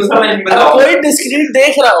गया लेकिन दूसरा मैं नहीं बताऊंगा. कोई डिस्क्रीट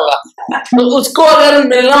देख रहा होगा तो उसको अगर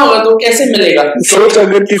मिलना होगा तो कैसे मिलेगा? सोच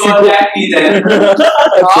अगर किसी को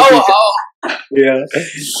yeah,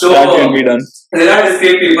 so that can be done. There are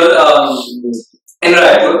discreet people in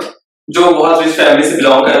Raipur जो बहुत रिच फैमिली से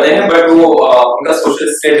बिलोंग करते हैं, बट वो उनका सोशल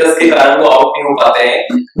स्टेटस के कारण वो आउट नहीं हो पाते हैं.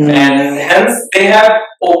 And hence they have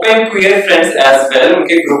open queer friends as well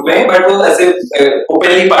उनके ग्रुप में, बट वो ऐसे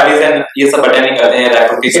ओपनली पार्टीज एंड ये सब अटेंड नहीं करते हैं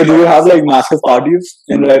रायपुर की. So do you have like massive parties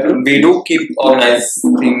in Raipur? We do keep organize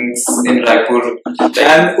things in Raipur.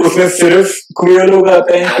 And उसमें सिर्फ queer लोग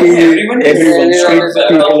आते हैं कि everyone straight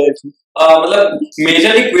people? मतलब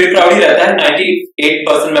मेजरली क्वीयर क्राउड ही रहता है.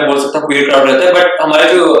 98% मैं बोल सकता हूँ क्वीयर क्राउड रहता है, बट हमारे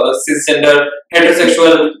जो सिसजेंडर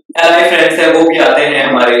हेटेरोसेक्सुअल एलाइ फ्रेंड्स हैं वो भी आते हैं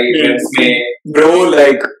हमारे इवेंट्स में. Bro,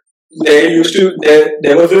 like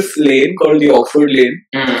there was this lane called the Oxford Lane.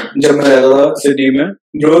 जब मैं रहता था सिटी में,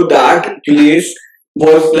 bro, that place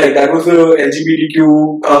was like, that was the LGBTQ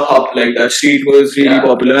hub. Like that street was really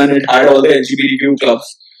popular and it had all the LGBTQ clubs.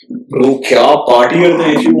 Bro, क्या party करते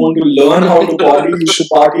हैं? If you want to learn how to party, you should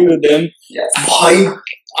party with them. Yes. भाई,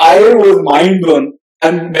 I was mind blown.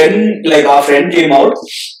 And when like our friend came out,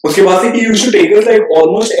 उसके बाद से he used to take us like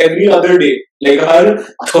almost every other day. Like her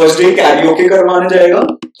Thursday karaoke करवाने जाएगा,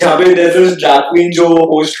 जहाँ पे there's this drag queen जो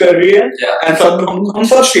host कर रही है, and हम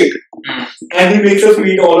सब straight. And he makes us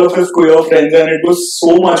meet all of his queer friends, and it was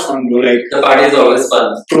so much fun, bro. Like the party is always fun.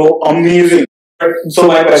 Bro, amazing. So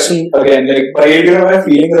my question again, like, by my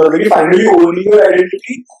feeling is already finally owning your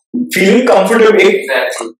identity feeling comfortable.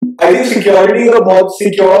 I think security का बहुत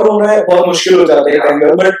secure होना है बहुत मुश्किल हो जाता है अंदर,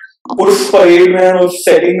 but उस parade में उस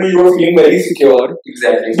setting में you were feeling very secure.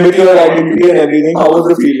 Exactly. With your identity and everything, how was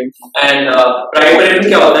the feeling? And pride parade में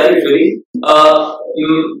क्या होता है usually?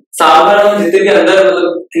 साल भर हम जितने भी अंदर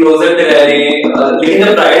मतलब क्लोजर पे रह रहे हैं, लेकिन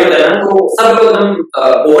जब प्राइड होता है ना तो सब लोग एकदम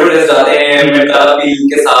ओवर ड्रेस जाते हैं मेटल फील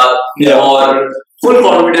के साथ और फुल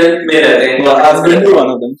कॉन्फिडेंस में रहते हैं.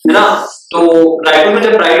 है ना? तो रायपुर में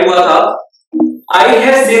जब प्राइड हुआ था, I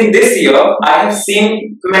have seen this year, I have seen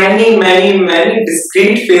many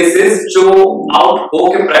discreet faces जो out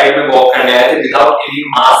होके प्राइड में वॉक करने आए थे without any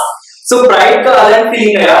mask. So pride का अलग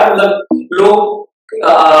फीलिंग है यार, मतलब लोग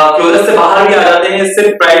क्लोजर से बाहर भी आ जाते हैं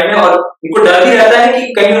सिर्फ प्राइड में, और उनको डर भी रहता है कि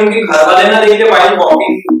कहीं उनके घर वाले ना देखे while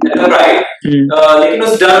walking at the pride, लेकिन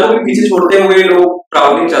उस डर को भी पीछे छोड़ते हुए लोग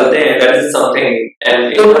प्राउडली चलते हैं. That is something.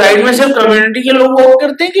 तो प्राइड में सिर्फ कम्युनिटी के लोग वॉक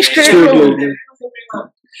करते हैं कि स्ट्रेट लोग?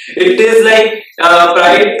 It is like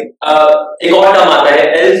pride. एक और टर्म आता है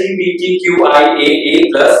LGBTQIA+.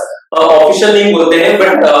 ऑफिशियल नहीं बोलते हैं,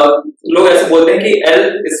 बट लोग ऐसे बोलते हैं कि L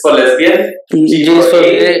is for lesbian, G is for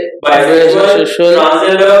gay, bisexual,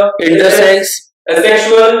 transgender, intersex,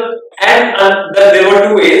 asexual, and there were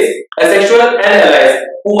two A's, asexual and allies.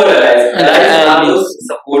 Who were allies? Allies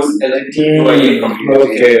supports LGBTQIA community.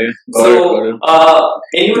 Okay. So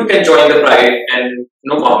anyone can join the pride and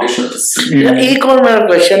no competitions. एक और मेरा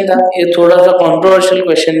question था, ये थोड़ा सा controversial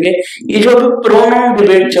question भी, ये जो अभी प्रोनाउन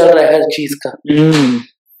डिबेट चल रहा है हर चीज का.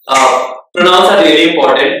 Pronouns are really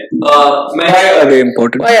important. Why are they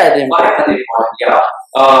important? Why are they important? Yeah.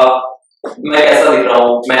 मैं कैसा दिख रहा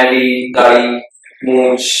हूँ? मैली, दाढ़ी,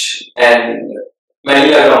 मूंछ, and मैली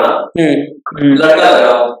लग रहा हूँ ना? लड़का लग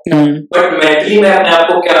रहा हूँ. But mentally मैं अपने आप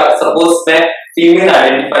को क्या? Suppose मैं फीमेल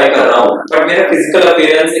आइडेंटिफाई कर रहा हूँ, but मेरा फिजिकल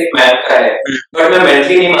अपीयरेंस एक मैन का है, but मैं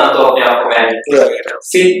मेंटली नहीं मानता हूँ अपने आप को मैन.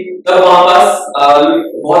 सी तब वहाँ पास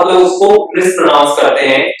बहुत लोग उसको मिसप्रोनाउंस करते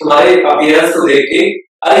हैं तुम्हारे अपीयरेंस को देख के.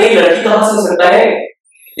 अरे ये लड़की कहाँ से हो सकता है,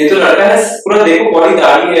 ये तो लड़का है, पूरा देखो बॉडी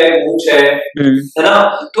दाढ़ी है, मूंछ है ना?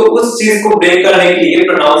 तो उस चीज को ब्रेक करने के लिए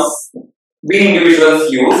pronounce we individuals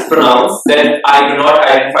use pronouns that I do not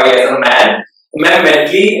identify as a man. मैं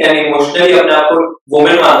mentally and emotionally अपने आप को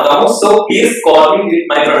woman मानता हूँ, so please call me with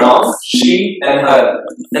my pronouns she and her,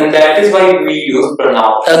 and that is why we use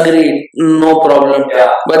pronouns. Agreed, no problem.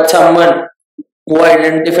 Yeah. But someone who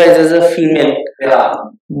identifies as a female, yeah,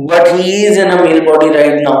 but he is in a male body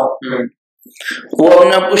right now, वो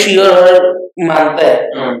अपने आप को she और her मानता है,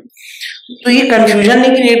 तो ये confusion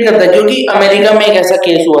नहीं क्रिएट करता? क्योंकि अमेरिका में एक ऐसा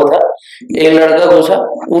केस हुआ था, एक लड़का घुसा,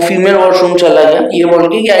 वो फीमेल वॉशरूम चला गया ये बोल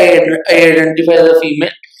के कि आई identify as a female.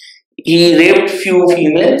 He raped few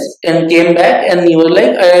females and came back and he was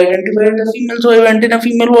like, I identified as a female, so I went in a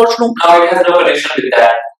female washroom. Now it has no connection with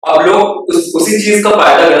that. अब लोग उसी चीज का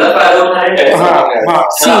गलत फायदा उठाने लगते हैं.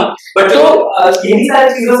 बट तो यही सारी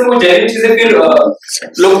चीजों से वो जेन्युइन चीजें फिर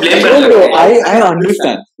लोग ब्लेम करते हैं. I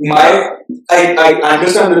understand. I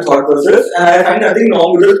understand the thought process and I find nothing wrong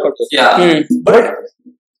with the thought process. Yeah. But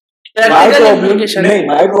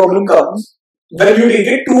my problem comes when you take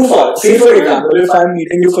it too far. Say for example, if I'm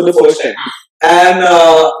meeting you for the first time and I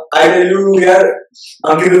tell you, yeah,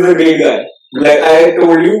 Ankit is a great guy. Like I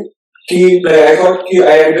told you, I thought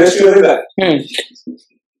I addressed you as a guy.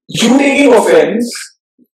 You taking offense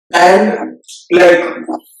and like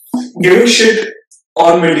giving shit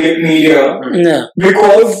on media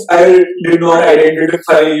because I did not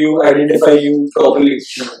identify you properly.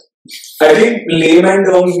 I think layman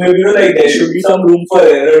terms में भी like there should be some room for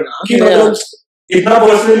error ना, कि मतलब इतना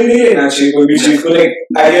personally नहीं लेना चाहिए कोई भी चीज को. Like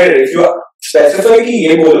I get it, if you specify कि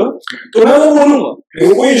ये बोलो तो मैं वो बोलूँगा, मेरे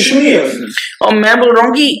को कोई issue नहीं है उसमें. और मैं बोल रहा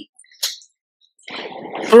हूँ कि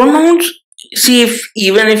pronouns, see,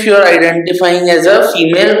 even if you are identifying as a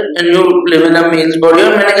female and you live in a male's body,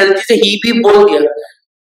 और मैंने गलती से he भी बोल दिया,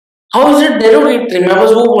 how is it derogatory? मैं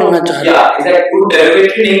बस वो बोलना चाह रहा हूँ. Yeah, is that too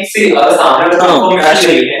derogatory? नहीं, see, अगर सामने वाले को information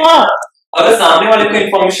नहीं है, अगर सामने वाले को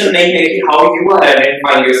information नहीं है कि how you are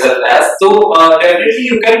identifying yourself as, तो definitely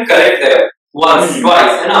you can correct them once,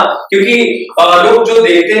 twice, है ना? क्योंकि लोग जो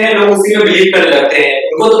देखते हैं लोग उसी में बिलीव करने लगते हैं,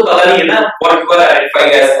 उनको तो पता नहीं है ना what you are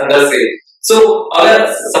identifying as अंदर से. So अगर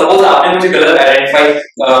suppose आपने मुझे गलत आइडेंटिफाई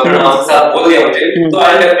प्रोनाउंस के साथ बोल दिया मुझे, तो I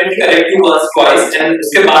will definitely correct you once, twice, and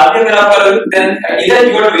उसके बाद भी अगर आप करोगे, then either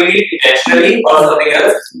you are doing it intentionally or something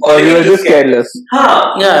else, or you are just careless. हाँ,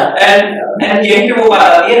 yeah, and यही पे वो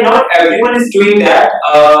बात आती है, not everyone is doing that.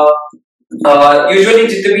 usually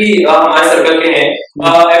जितने भी हमारे सर्कल के हैं,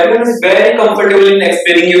 everyone is very comfortable in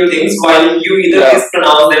explaining you things while you either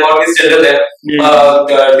mispronounce them or misgender them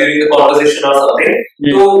during the conversation or something.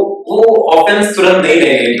 तो वो offense तुरंत नहीं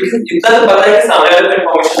लेंगे, इतना तो पता है कि सामने वाले को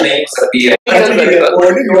information नहीं हो सकती है.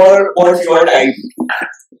 What's your type?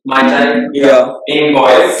 My type? Yeah. In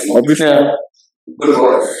boys? Obviously. Good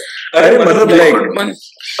boys. अरे मतलब like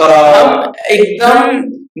एकदम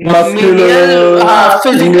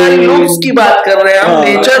फिजिकल लुक्स की बात कर रहे हैं हम,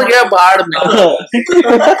 नेचर गया बाहर में.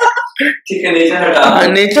 ठीक है, नेचर हटा,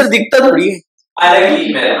 नेचर दिखता थोड़ी है. I like lean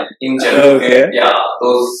men in general. Okay. Yeah,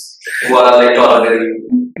 those who are like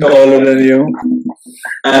taller than you.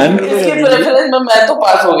 And इसके प्रेफरेंस में मैं तो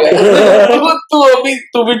पास हो गया.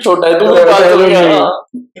 तू भी छोटा है, तू भी पास हो गया.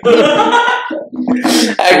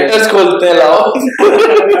 एक्टर्स खोलते हैं लाओ.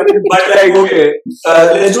 But like okay,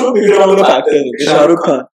 let's do bigger on the factor. Shahrukh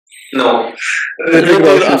Khan. No.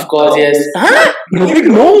 Of course yes. हाँ? No. ऋतिक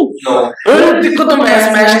को तो मैं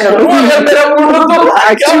स्मैश कर दूंगा अगर मेरा मूड हो तो.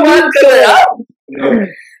 क्या बात कर रहे हैं आप?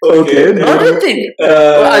 Okay. Not Hrithik.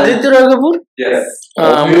 Aditya Roy Kapoor. Yes.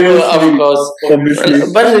 Of course. Obviously.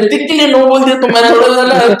 बस ऋतिक के लिए नो बोल दिया तो मैं थोड़ा सा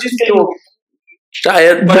हर चीज के लिए वो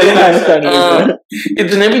शायद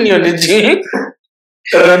इतने भी नहीं होने चाहिए.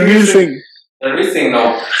 Ranveer Singh. No.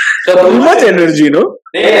 Too much energy, no?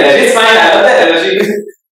 Yeah, it's fine. I love the energy.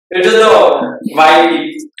 It's just the vibe.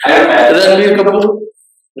 I don't know. Ranbir Kapoor.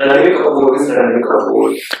 Ranveer Kapoor is Ranveer Kapoor.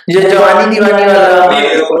 ये जवानी दीवानी वाला.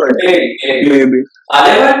 Maybe.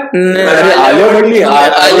 आलिया भट्ट?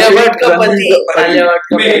 आलिया भट्ट का पति. आलिया भट्ट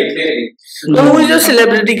का पति. तो who is your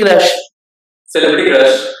celebrity crush? Celebrity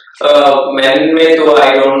crush. Men में तो I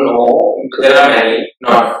don't know. There are many,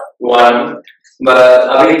 not one. But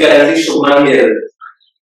अभी currently शुभमन गिल.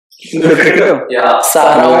 Yeah.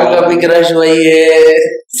 साराओं का भी क्रश वही है.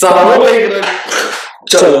 साराओं का भी क्रश.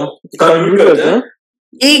 चलो कंक्लूड करते हैं.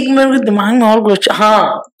 एक मेरे दिमाग में और कुछ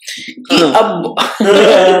कि अब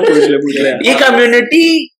ये कम्युनिटी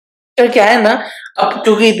का क्या है ना, अब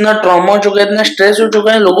क्योंकि इतना ट्रॉमा हो चुका है, इतना स्ट्रेस हो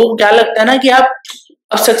चुका है, लोगों को क्या लगता है ना कि आप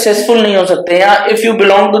अब सक्सेसफुल नहीं हो सकते, या if you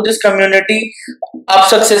belong to this community आप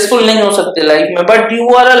सक्सेसफुल नहीं हो सकते लाइफ में. But you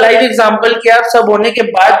are a live example कि आप सब होने के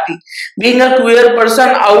बाद भी being a queer person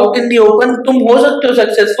out in the open तुम हो सकते हो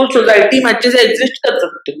सक्सेसफुल, सोसाइटी में अच्छे से एग्जिस्ट कर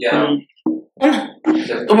सकते हो.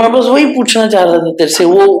 तो मैं बस वही पूछना चाह रहा था तेरे से,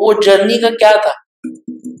 वो जर्नी का क्या था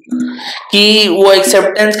कि वो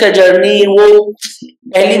एक्सेप्टेंस का जर्नी, वो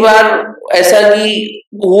पहली बार ऐसा कि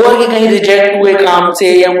हुआ कि कहीं रिजेक्ट हुए काम से,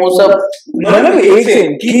 या वो सब मतलब एक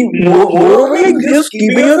सेकंड कि मोर में जस्ट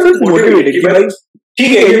कीपिंग योरसेल्फ मोटिवेटेड कि भाई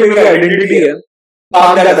ठीक है ये मेरी आइडेंटिटी है, काम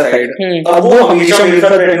का साइड अब वो हमेशा मेरे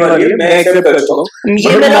साथ रहने वाली है, मैं एक्सेप्ट कर चुका हूं.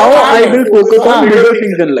 But now I will focus on bigger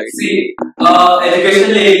things in life. C education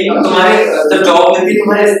ले तुम्हारे जब जॉब मिलती है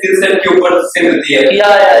तुम्हारे स्किल सेट के ऊपर से मिलती है. या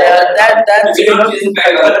दैट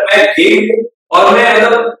और मैं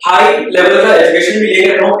मतलब हाई लेवल का एजुकेशन भी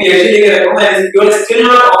लेकर रहा हूँ, पीएचडी लेकर रहा हूँ, and you are still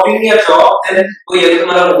not offering me a job, then तो ये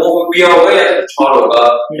तुम्हारा वो भी होगा या कुछ और होगा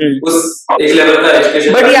उस एक लेवल का एजुकेशन.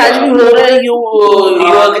 बट ये आज भी हो रहा है. You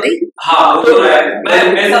agree? हाँ वो तो है, मैं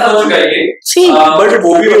मेरे साथ हो चुका है ये. बट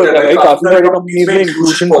वो भी होता है काफी सारे कंपनीज में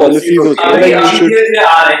इंक्लूजन पॉलिसीज होती है, लाइक यू शुड आ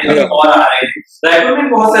रहे हैं और आ रहे हैं. रायपुर में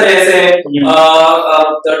बहुत सारे ऐसे हैं.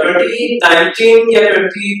 2019 या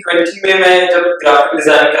 2020 में मैं जब ग्राफिक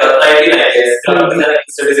डिजाइन कर रहा था, 19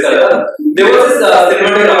 स्टडीज कर रहा था, देयर वाज दिस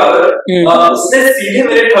सिनेमेटोग्राफर, उसने सीधे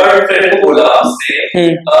मेरे थर्ड फ्रेंड को बोला उससे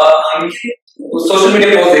अंकित, सोशल मीडिया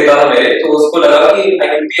पोस्ट देखा था मेरे, तो उसको लगा कि I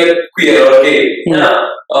can be a queer और गे, है ना.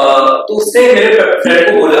 तो उसने मेरे फ्रेंड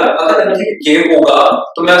को बोला अगर अंकित गे होगा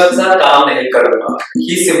तो मैं उसके साथ काम नहीं करूंगा.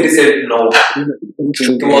 ही simply said no to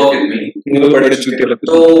work with me. मुझे बड़े चूतिया लगते.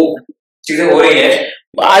 तो चीजें हो रही हैं.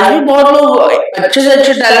 आज भी बहुत लोग अच्छे से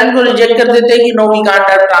अच्छे टैलेंट को रिजेक्ट कर देते हैं कि no we can't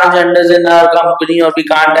have transgenders in our company और we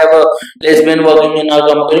can't have lesbian working in our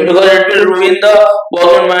company because it will रूइन the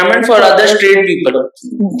work environment for other straight people.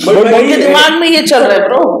 उनके दिमाग में ये चल रहा है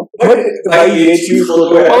ब्रो. भाई ये चीज तो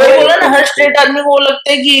है. और वही बोला ना, हर स्ट्रेट आदमी को लगता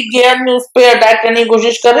है कि गे आदमी उस पे अटैक करने की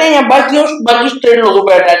कोशिश कर रहे हैं या बाकी स्ट्रेट लोगों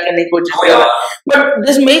पे अटैक करने की कोशिश कर रहे हैं. But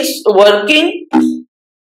this makes working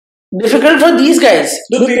difficult for these guys.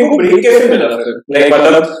 तो तेरे को ब्रेक कैसे मिला फिर? Like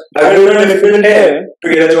मतलब अगर you're difficult है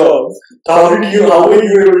to get a job, how were you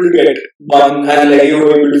able to get one and like you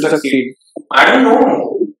were able to succeed? I don't know.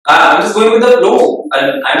 I'm just going with the flow and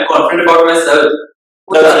I'm confident about myself.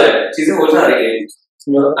 चीजें हो जा रही है.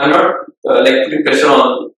 I'm not like putting pressure on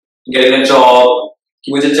getting a job कि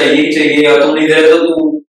मुझे चाहिए और तुम नहीं दे रहे तो तू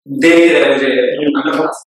दे नहीं रहे मुझे.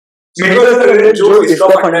 मेरे को ऐसा लग रहा है जो इसका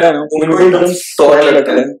फंडा है ना उनको एकदम सॉर्ट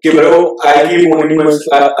लगता है कि bro I keep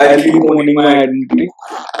owning my identity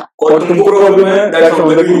और तुमको प्रॉब्लम है दैट्स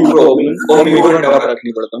ओनली योर प्रॉब्लम और मेरे को घंटा फर्क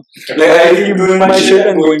नहीं पड़ता like I keep doing my shit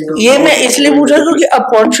and going to ये मैं इसलिए पूछा क्योंकि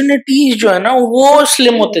अपॉर्चुनिटीज जो है ना वो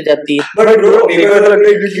स्लिम होते जाती है बट ब्रो मेरे को ऐसा लगता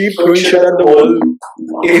है कि keep throwing shit at the wall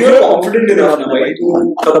if you are confident enough ना भाई तू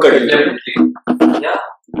सब कर लेगा या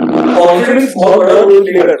कॉन्फिडेंस बहुत बड़ा रोल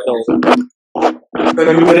प्ले करता है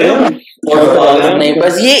नहीं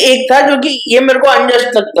बस ये एक था जो कि ये मेरे को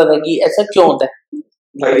अनजस्ट लगता था कि ऐसा क्यों होता है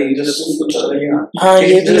भाई इनजस्टिस कुछ चल रही है हाँ ये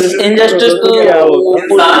इनजस्टिस तो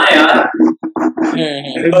इंसान है यार।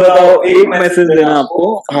 बताओ एक मैसेज देना आपको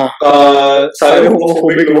हाँ सारे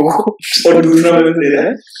होमोफोबिक लोगों को और दूसरा मैसेज देना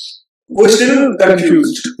है वो स्टिल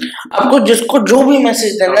कंफ्यूज्ड आपको जिसको जो भी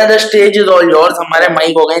मैसेज देना है the stage is all yours हमारे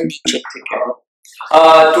माइक हो गए नीचे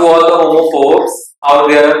To all the homophobes out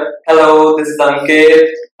there, hello, this is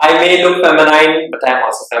Ankit. I may look feminine, but I'm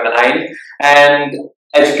also feminine. And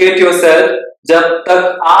educate yourself. जब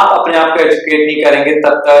तक आप अपने आप को educate नहीं करेंगे,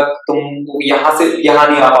 तब तक तुम यहाँ से यहाँ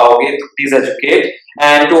नहीं आ पाओगे. तो please educate.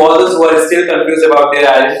 And to all those who are still confused about their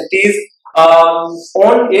identities,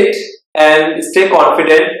 own it and stay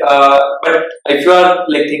confident. But if you are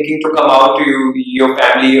like thinking to come out to your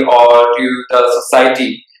family or to the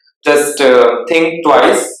society, just think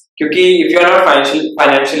twice. Because if you are not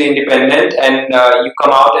financially independent and you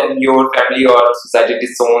come out and your family or society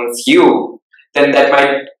disowns you, then that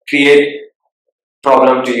might create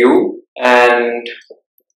problem to you. And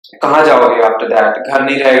कहाँ जाओगे after that? घर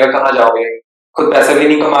नहीं रहेगा कहाँ जाओगे? खुद पैसे भी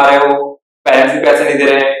नहीं कमा रहे हो, पेरेंट्स भी पैसे नहीं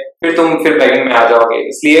दे रहे हैं, फिर begging में आ जाओगे.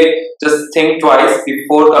 इसलिए just think twice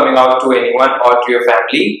before coming out to anyone or to your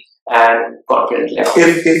family. And confidently.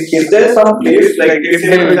 Is there some place like if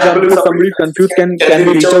for example if somebody is confused can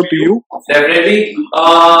we reach out to you? Definitely.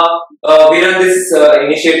 We run this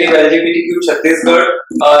initiative LGBTQ Chhattisgarh.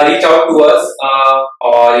 Reach out to us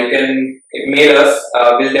or you can mail us.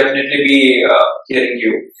 We'll definitely be hearing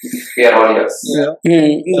you. We are all ears.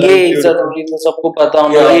 ये जरूरी है सबको पता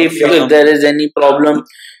होना चाहिए if there is any problem.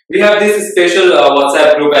 We have this special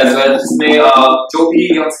WhatsApp group as well, जिसमें जो भी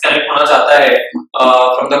हमसे connect होना चाहता है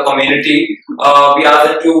from the community, we ask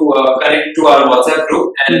them to connect to our WhatsApp group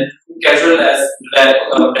and casual as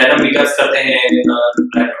random meetups करते हैं,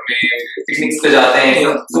 picnics पे जाते हैं,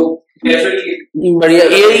 तो casually बढ़िया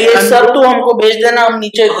ये सब तो हमको भेज देना हम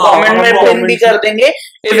नीचे कमेंट में पिन भी कर देंगे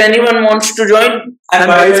if anyone wants to join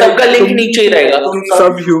सबका लिंक नीचे ही रहेगा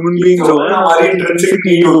सब ह्यूमन बीइंग्स हो ना हमारी इंट्रिंसिक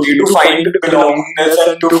नीड होती है to find belongingness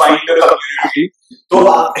and to find a community तो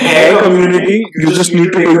है community you just need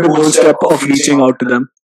to take the bold step of reaching out to them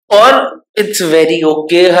और इट्स वेरी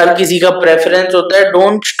ओके हर किसी का प्रेफरेंस होता है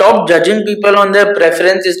don't stop judging people on their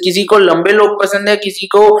preferences किसी को लंबे लोग पसंद है किसी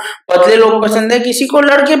को पतले लोग पसंद है किसी को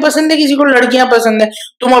लड़के पसंद है किसी को लड़कियां पसंद है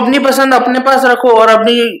तुम अपनी पसंद अपने पास रखो और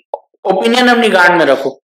अपनी ओपिनियन अपनी गांड में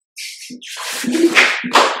रखो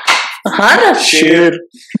हाँ ना शेर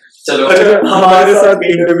चलो हमारे साथ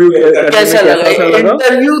इंटरव्यू कैसा लगा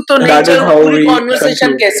इंटरव्यू तो नहीं चल पूरी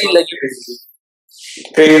कॉन्वर्सेशन कैसी लगी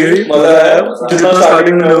क्रेजी मजा आया जितना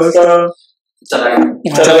स्टार्टिंग में उसका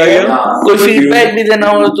चला गया कोई फीडबैक भी देना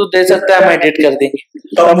हो तो दे सकता है हम एडिट कर देंगे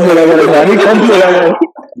कम लगा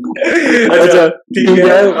अच्छा ठीक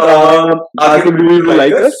है आगे वीडियो को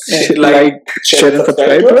like share and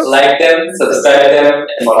subscribe like them, subscribe them,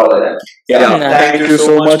 and follow them. Yeah, thank you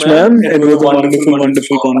so much, man. It was a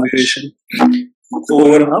wonderful conversation.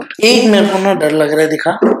 Over now. एक मेरे को ना डर लग रहा है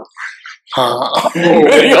दिखा हाँ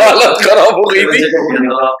हालत खराब हो गई थी